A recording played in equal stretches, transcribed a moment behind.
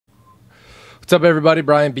What's up, everybody?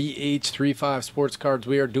 Brian BH35 Sports Cards.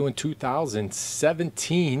 We are doing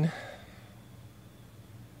 2017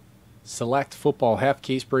 Select Football Half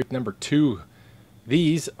Case Break number 2.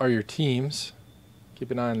 These are your teams.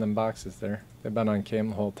 Keep an eye on them boxes there. They've been on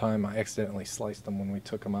cam the whole time. I accidentally sliced them when we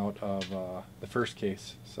took them out of the first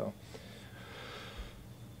case. So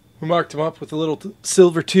we marked them up with a little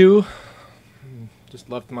silver 2. Just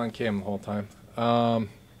left them on cam the whole time.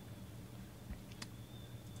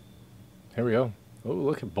 Here we go. Oh,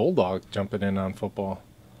 look at Bulldog jumping in on football.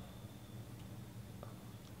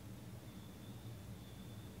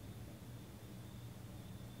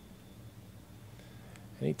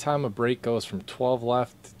 Anytime a break goes from 12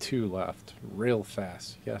 left to 2 left, real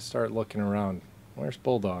fast, you gotta start looking around. Where's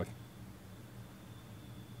Bulldog?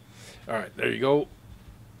 All right, there you go.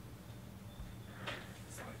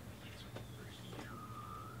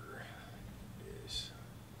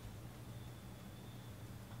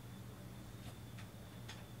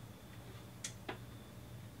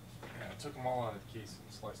 I took them all out of the case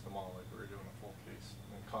and sliced them all like we were doing a full case,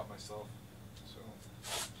 and then caught myself. So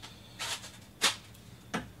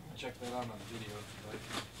check that out on the video if you like.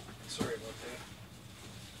 Sorry about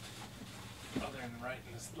that. Other than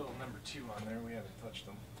writing this little number 2 on there, we haven't touched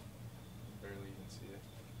them. Barely even see it.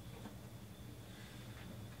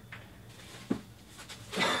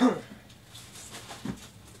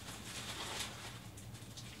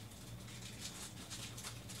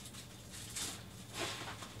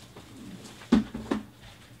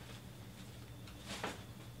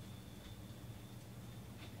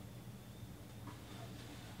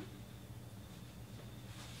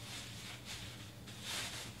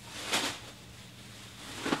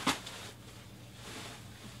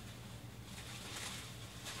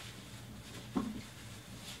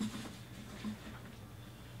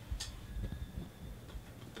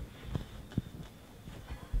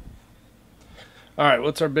 All right,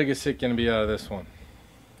 what's our biggest hit going to be out of this one?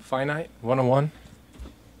 Finite, 101.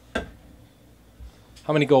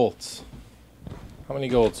 How many golds? How many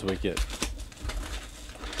golds do we get?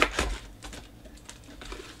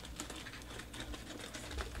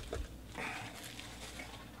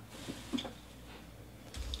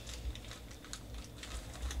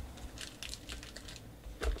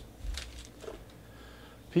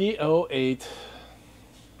 P08.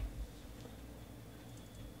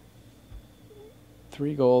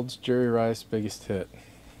 3 golds, Jerry Rice, biggest hit.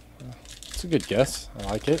 It's a good guess. I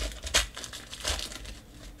like it.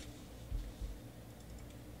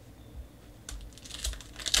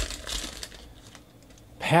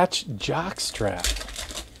 Patch jockstrap.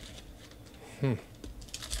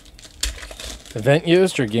 Event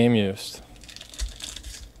used or game used?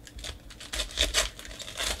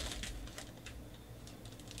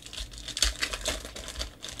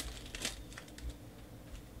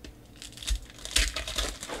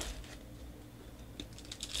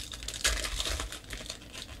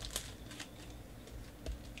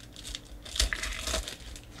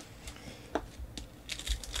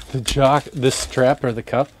 The strap or the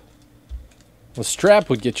cup? The strap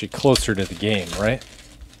would get you closer to the game, right?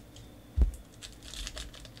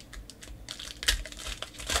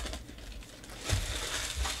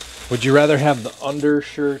 Would you rather have the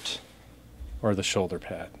undershirt or the shoulder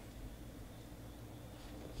pad?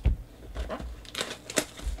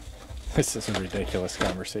 This is a ridiculous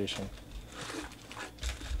conversation.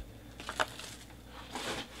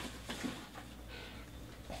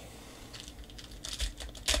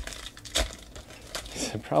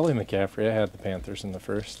 Probably McCaffrey. I had the Panthers in the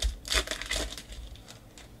first.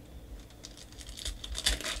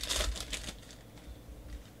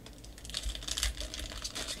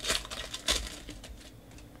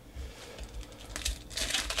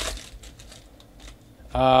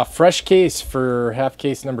 Fresh case for half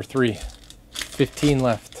case number 3. 15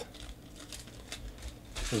 left.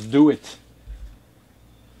 Let's do it.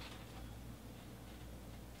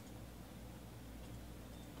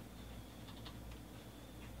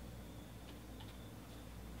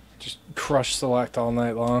 Just crush select all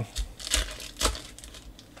night long.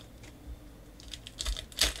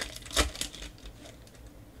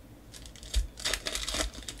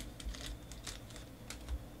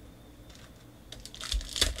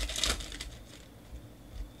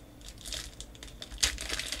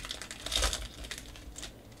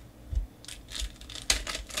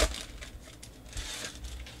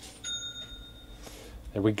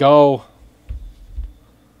 There we go.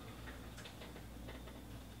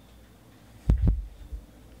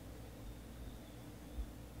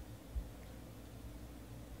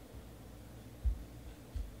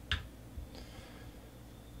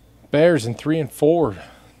 Bears in 3 and 4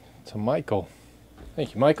 to Michael.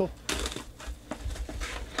 Thank you, Michael.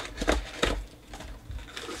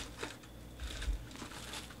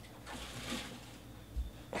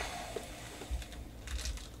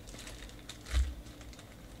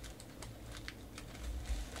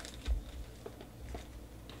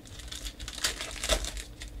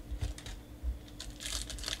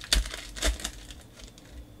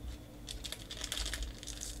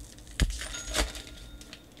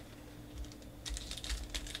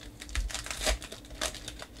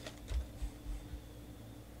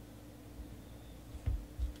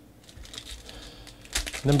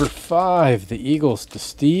 Number 5, the Eagles to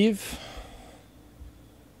Steve.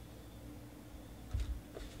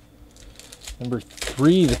 Number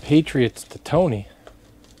 3, the Patriots to Tony.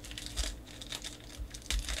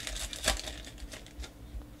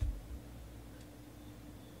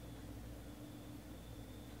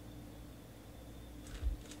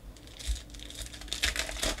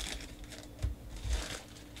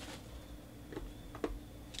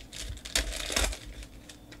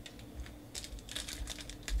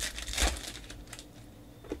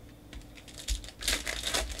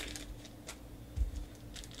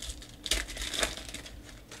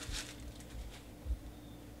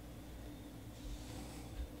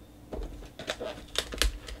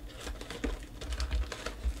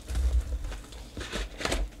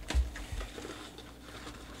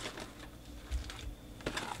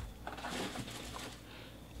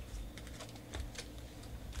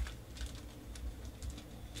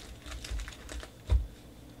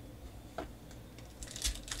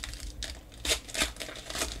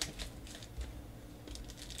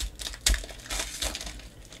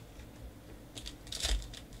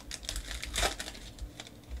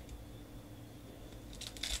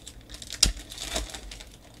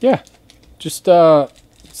 Yeah, just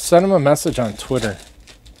send them a message on Twitter,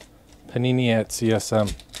 Panini at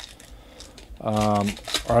CSM. Or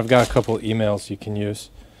I've got a couple of emails you can use.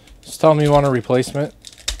 Just tell them you want a replacement,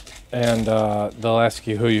 and they'll ask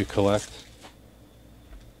you who you collect.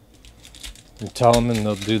 You tell them, and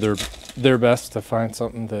they'll do their best to find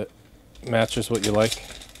something that matches what you like,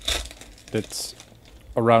 that's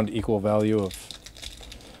around equal value of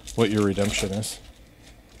what your redemption is.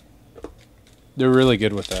 They're really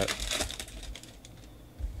good with that.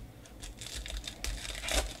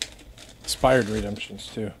 Expired redemptions,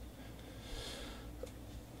 too.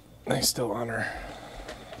 They still honor.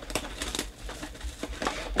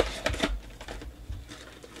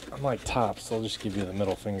 Unlike Topps, they'll just give you the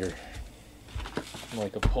middle finger.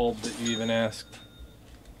 Like a pull that you even asked.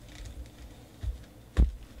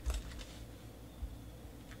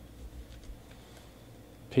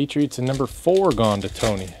 Patriots and number 4 gone to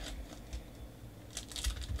Tony.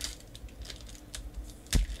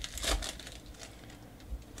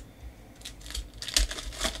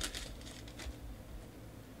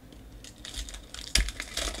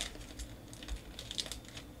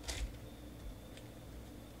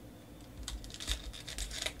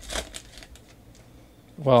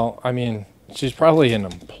 Well, I mean, she's probably an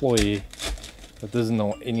employee that doesn't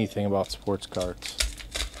know anything about sports cards.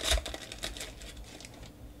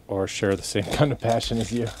 Or share the same kind of passion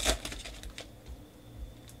as you.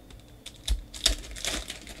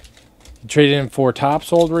 You traded in for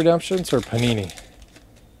Topps old redemptions or Panini?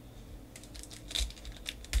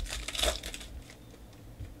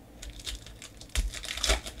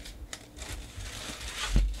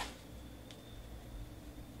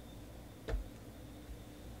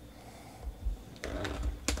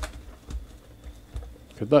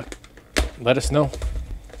 Good luck. Let us know.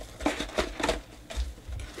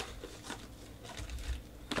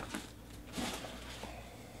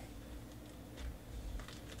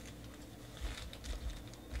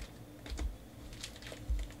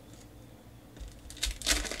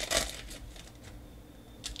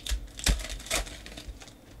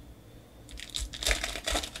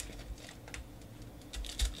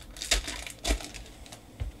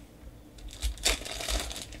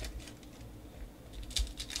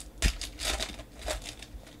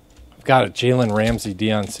 Got a Jalen Ramsey,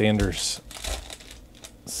 Deion Sanders,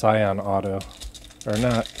 Scion auto, or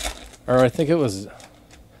not, or I think it was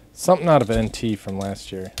something out of NT from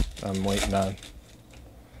last year. I'm waiting on.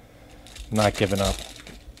 I'm not giving up.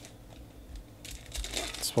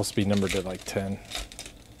 It's supposed to be numbered at like 10.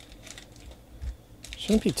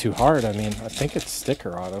 Shouldn't be too hard. I mean, I think it's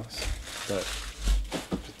sticker autos, but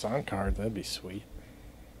if it's on card, that'd be sweet.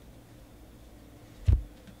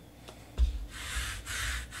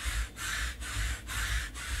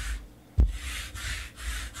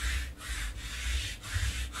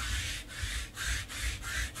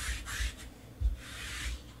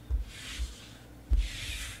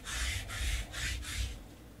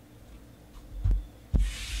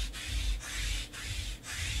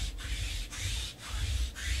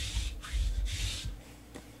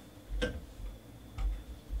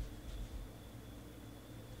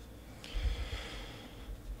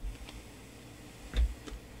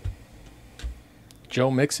 Joe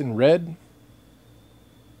Mixon, red.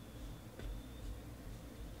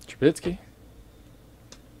 Trubisky.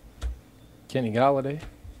 Kenny Galladay.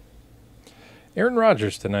 Aaron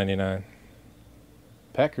Rodgers to 99.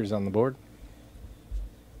 Packers on the board.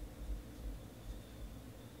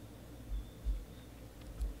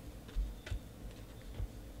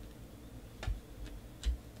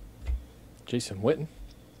 Jason Witten.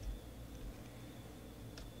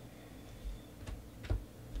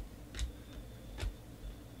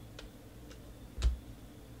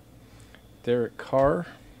 Derek Carr,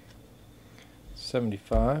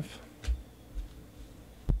 75.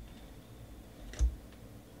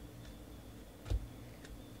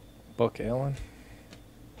 Buck Allen.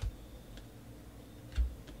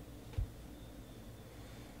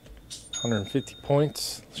 $150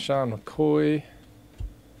 points. Sean McCoy.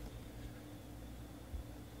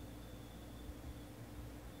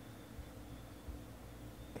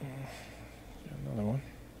 Another one.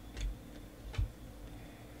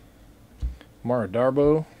 Mara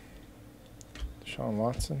Darbo. Deshaun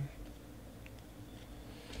Watson.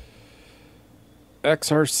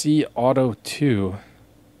 XRC Auto 2.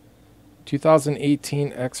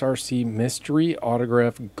 2018 XRC Mystery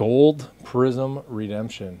Autograph Gold Prism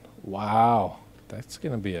Redemption. Wow. That's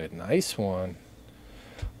going to be a nice one.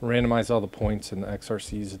 Randomize all the points in the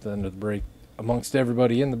XRCs at the end of the break. Amongst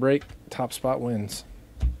everybody in the break, top spot wins.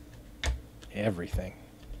 Everything.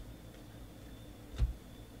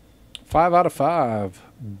 5 out of 5.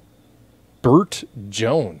 Burt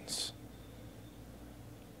Jones.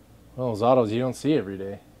 Well, those autos you don't see every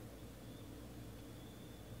day.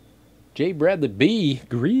 J. Bradley B.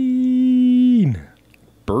 Green.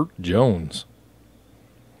 Burt Jones.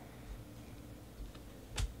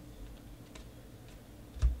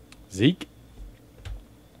 Zeke.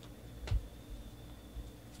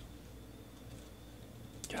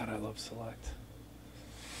 God, I love Select.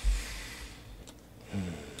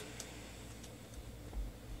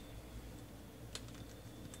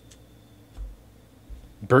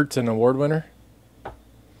 Burt's an award winner.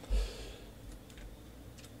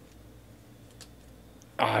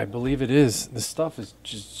 I believe it is. The stuff is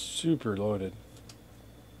just super loaded.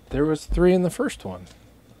 There was 3 in the first one.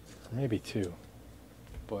 Or maybe 2.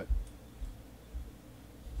 But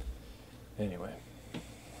anyway.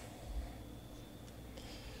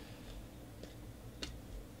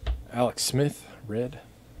 Alex Smith, red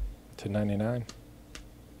 /99.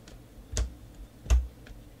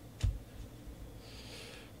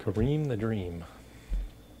 Kareem the Dream.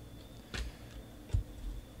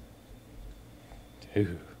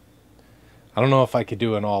 Dude. I don't know if I could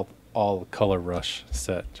do an all color rush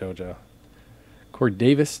set, JoJo. Corey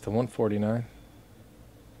Davis /149. A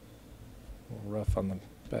little rough on the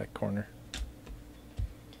back corner.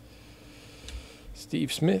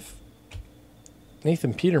 Steve Smith.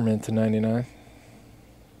 Nathan Peterman /99.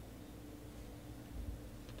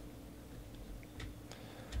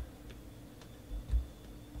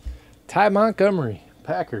 Ty Montgomery,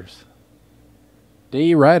 Packers.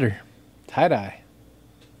 D. Ryder, tie-dye.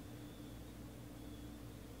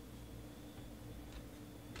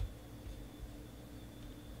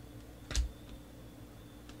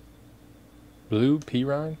 Blue, P.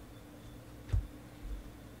 Ryan.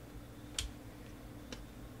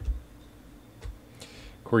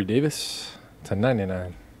 Corey Davis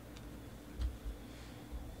 /99.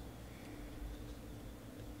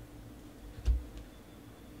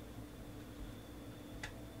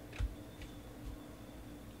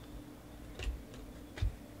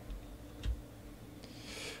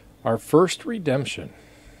 Our first redemption.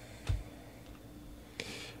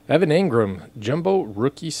 Evan Ingram, Jumbo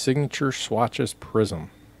Rookie Signature Swatches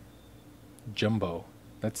Prism. Jumbo.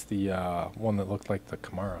 That's the one that looked like the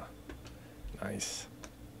Kamara. Nice.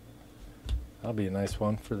 That'll be a nice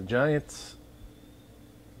one for the Giants.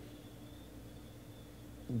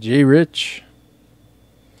 J. Rich.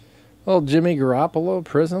 Little Jimmy Garoppolo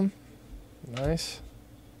Prism. Nice.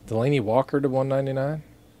 Delaney Walker /199.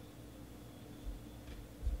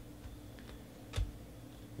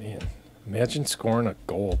 Man, imagine scoring a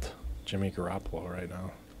gold Jimmy Garoppolo right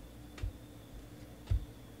now.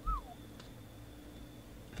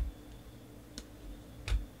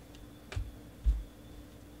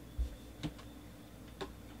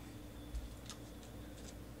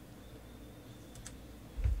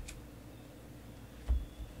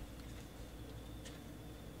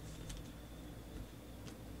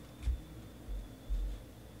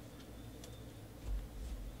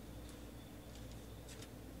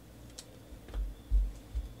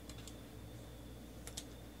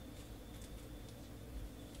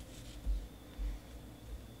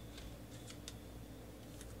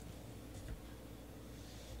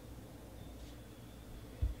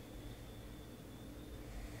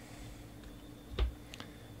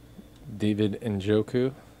 David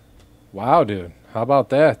Njoku. Wow, dude. How about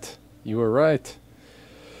that? You were right.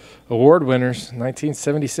 Award winners.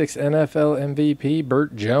 1976 NFL MVP,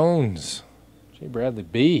 Burt Jones. J. Bradley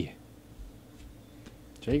B.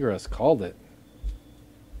 J. Grass called it.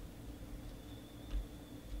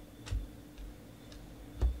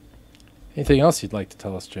 Anything else you'd like to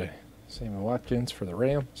tell us, Jay? Sammy Watkins for the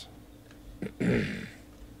Rams.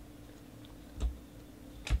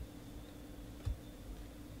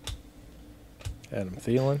 Adam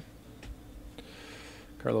Thielen.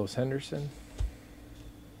 Carlos Henderson.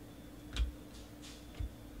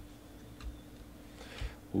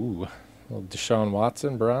 Ooh, a little Deshaun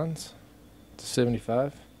Watson bronze to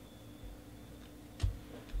 75.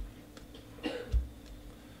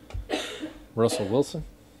 Russell Wilson.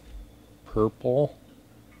 Purple.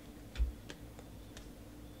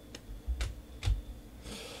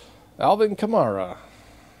 Alvin Kamara.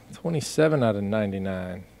 27 out of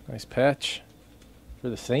 99. Nice patch for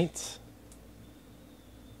the Saints.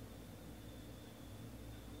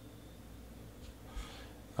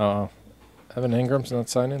 Evan Ingram's not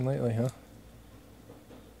signing lately, huh?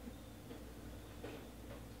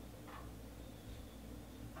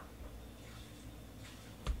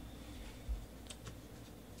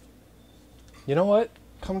 You know what?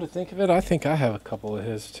 Come to think of it, I think I have a couple of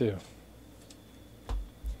his too.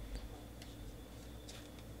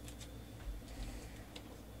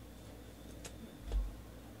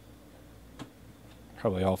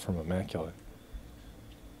 Probably all from Immaculate.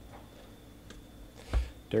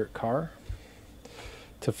 Derek Carr.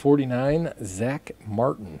 To 49, Zach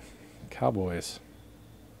Martin. Cowboys.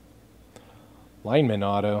 Lineman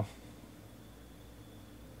auto.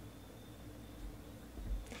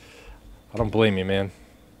 I don't blame you, man.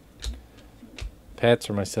 Pats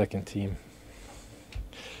are my second team.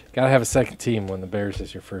 Gotta have a second team when the Bears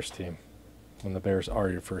is your first team. When the Bears are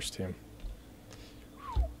your first team.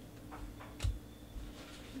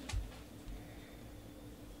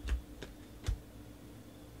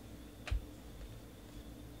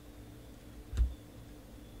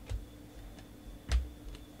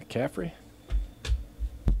 McCaffrey.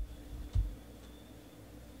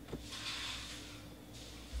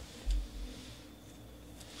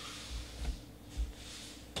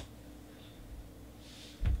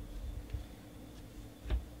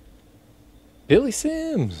 Billy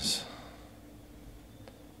Sims.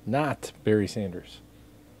 Not Barry Sanders.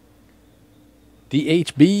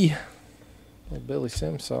 DHB. Little Billy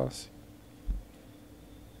Sims sauce.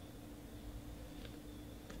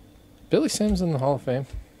 Billy Sims in the Hall of Fame.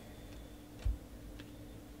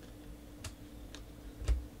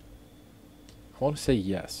 I want to say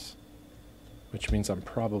yes, which means I'm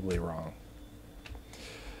probably wrong.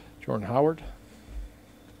 Jordan Howard.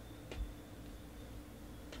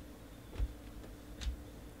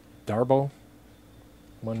 Darbo,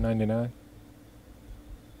 199.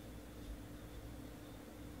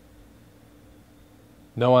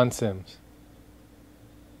 No on Sims.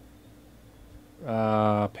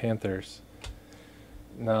 Panthers.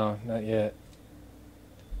 No, not yet.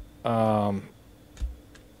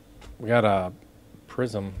 We got a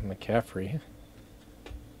Prism McCaffrey.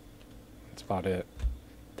 That's about it.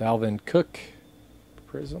 Dalvin Cook.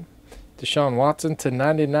 Prism. Deshaun Watson to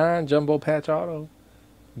 99. Jumbo patch auto.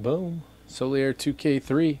 Boom. Solier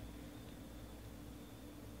 2K3.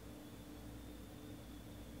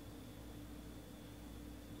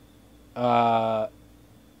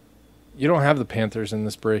 You don't have the Panthers in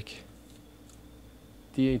this break.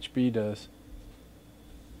 DHB does.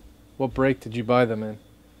 What break did you buy them in?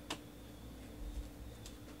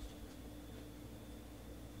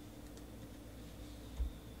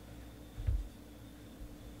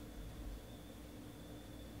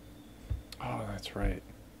 Oh, that's right.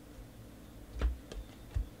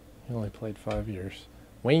 He only played 5 years.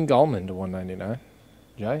 Wayne Gallman to 199.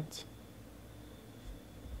 Giants.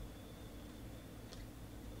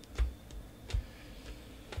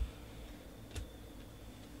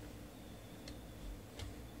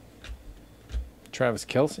 Travis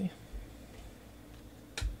Kelce.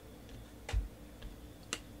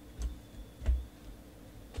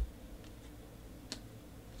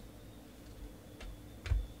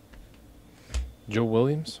 Joe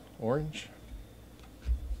Williams, orange.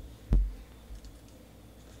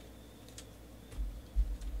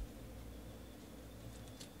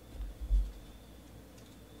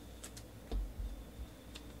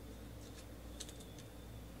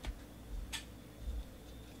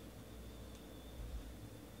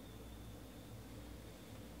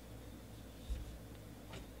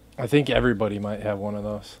 I think everybody might have one of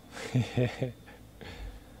those.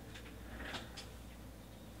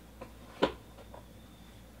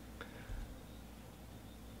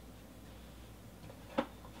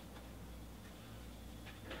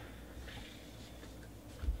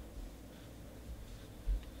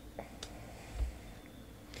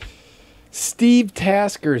 Steve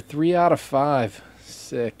Tasker, 3 out of 5.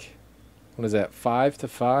 Sick. What is that, 5 to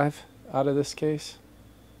 5 out of this case?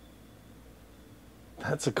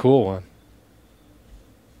 That's a cool one.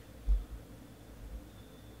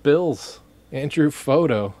 Bills. Andrew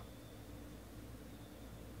Photo.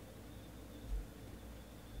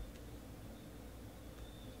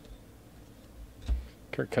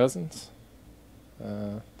 Kirk Cousins.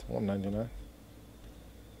 To 199.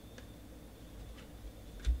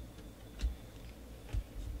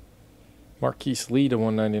 Marquise Lee to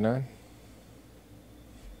 199.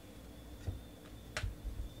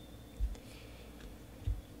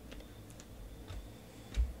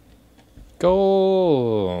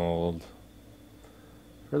 Gold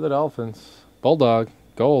for the Dolphins. Bulldog.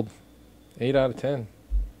 Gold. 8 out of 10.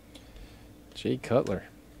 Jay Cutler.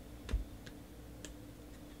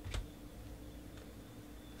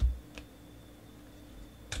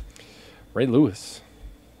 Ray Lewis.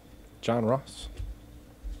 John Ross.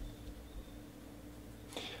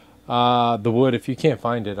 The wood, if you can't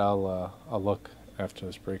find it, I'll look after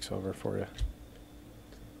this break's over for you.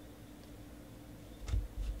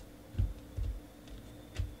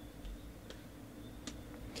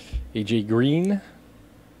 AJ Green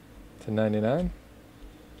to 99.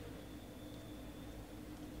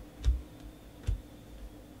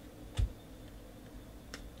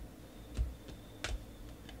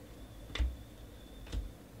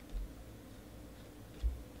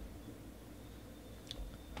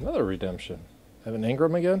 Another redemption. Evan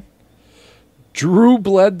Ingram again. Drew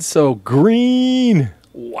Bledsoe green.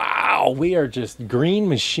 Wow, we are just green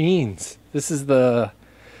machines. This is the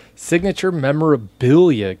signature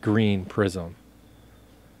memorabilia green prism.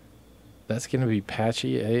 That's going to be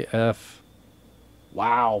patchy AF.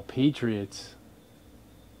 Wow, Patriots.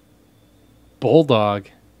 Bulldog.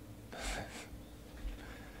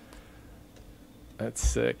 That's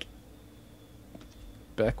sick.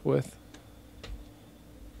 Beckwith.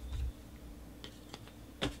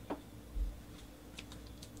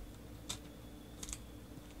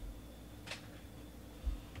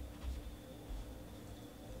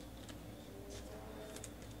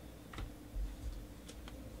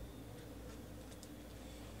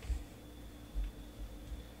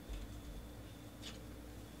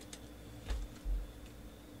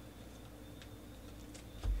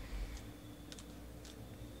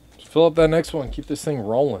 Fill up that next one. Keep this thing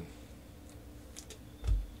rolling.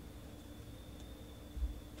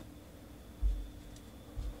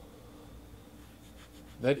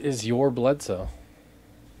 That is your Bledsoe.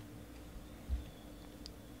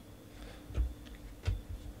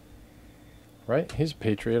 Right? He's a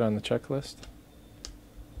Patriot on the checklist.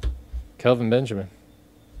 Kelvin Benjamin.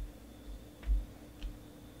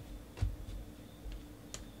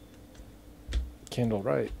 Kendall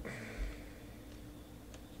Wright.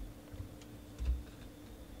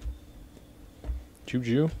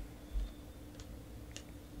 Juju.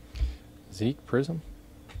 Zeke Prism.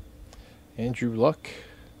 Andrew Luck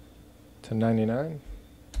to 99.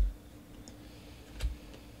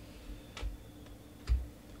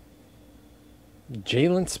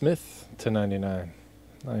 Jalen Smith to 99.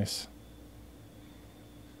 Nice.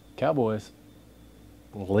 Cowboys.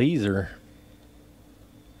 Laser.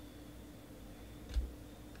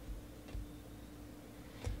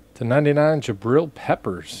 To 99, Jabril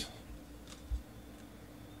Peppers.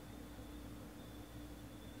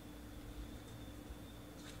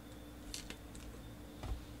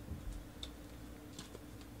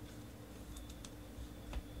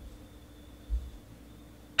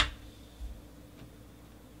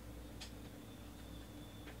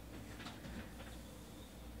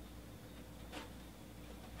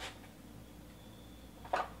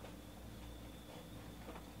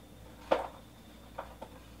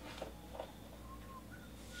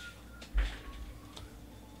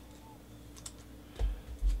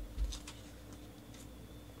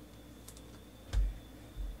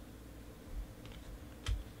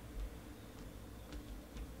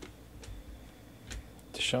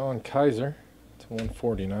 Deshaun Kaiser to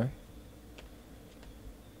 149.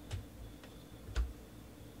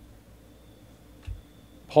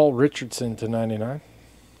 Paul Richardson to 99.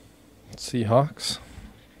 Seahawks.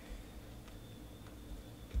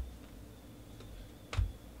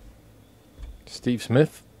 Steve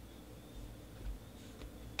Smith.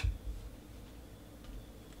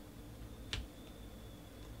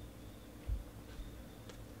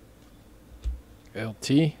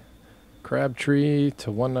 LT. Crabtree to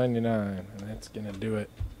 199, and that's going to do it.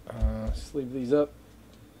 Sleeve these up.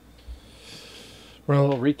 Run a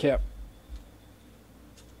little recap.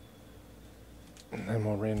 And then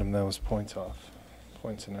we'll random those points off.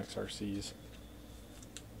 Points and XRCs.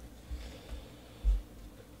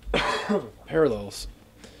 Parallels.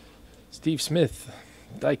 Steve Smith,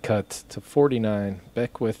 die cut to 49.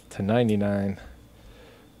 Beckwith to 99.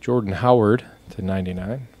 Jordan Howard to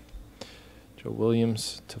 99. Joe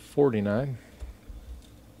Williams to 49.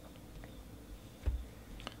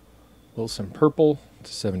 Wilson Purple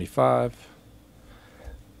to 75.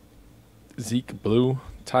 Zeke Blue.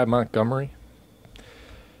 Ty Montgomery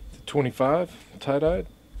to 25. Tie-dyed.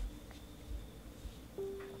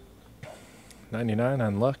 99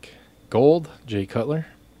 on Luck. Gold. Jay Cutler.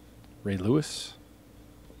 Ray Lewis.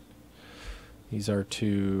 These are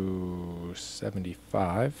to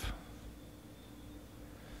 75.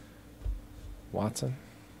 Watson.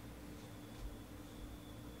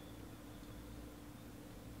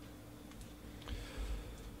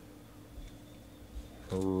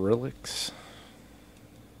 Relics.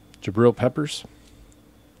 Jabril Peppers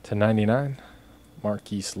to 99.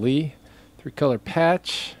 Marquise Lee. 3-color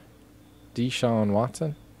patch. Deshaun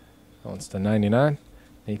Watson. That one's to 99.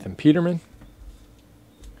 Nathan Peterman.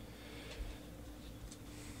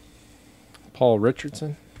 Paul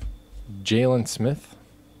Richardson. Jalen Smith.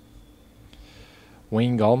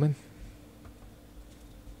 Wayne Gallman.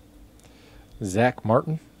 Zach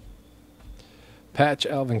Martin. Patch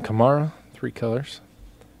Alvin Kamara. 3 colors.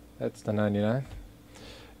 That's the 99.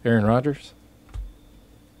 Aaron Rodgers.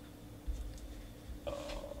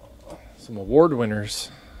 Some award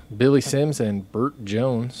winners. Billy Sims and Burt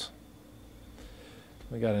Jones.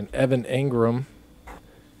 We got an Evan Engram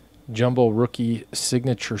Jumbo Rookie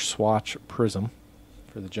Signature Swatch Prism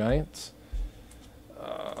for the Giants.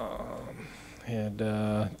 And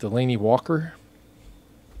Delaney Walker.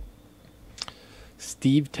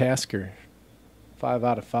 Steve Tasker, 5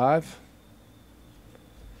 out of 5.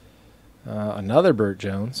 Another Burt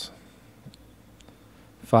Jones,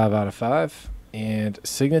 5 out of 5. And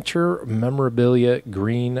Signature Memorabilia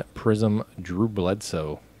Green Prism Drew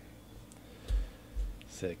Bledsoe.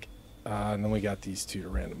 Sick. And then we got these two to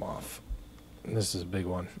random off. And this is a big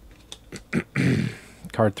one.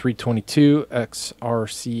 Card 322,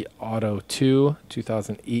 XRC Auto 2,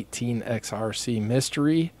 2018 XRC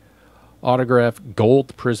Mystery, Autograph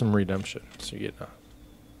Gold Prism Redemption. So you get a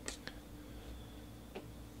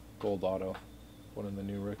gold auto, one of the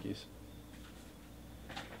new rookies.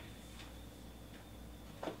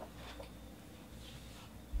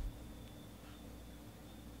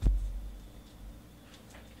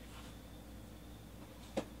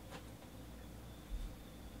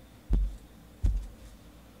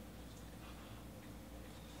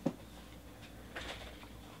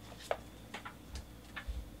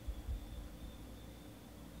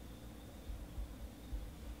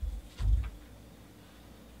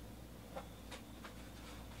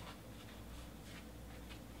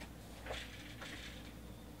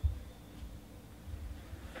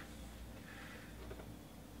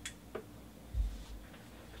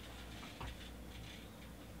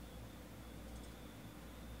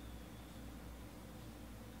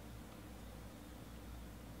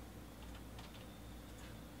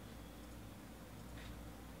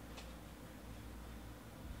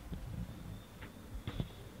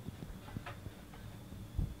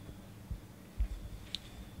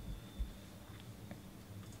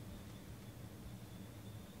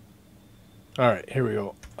 All right, here we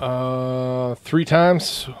go. 3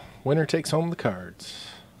 times, winner takes home the cards.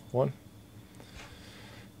 1,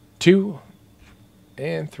 2,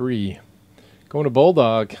 and 3. Going to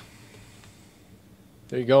Bulldog.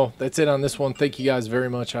 There you go. That's it on this one. Thank you guys very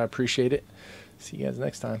much. I appreciate it. See you guys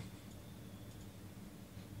next time.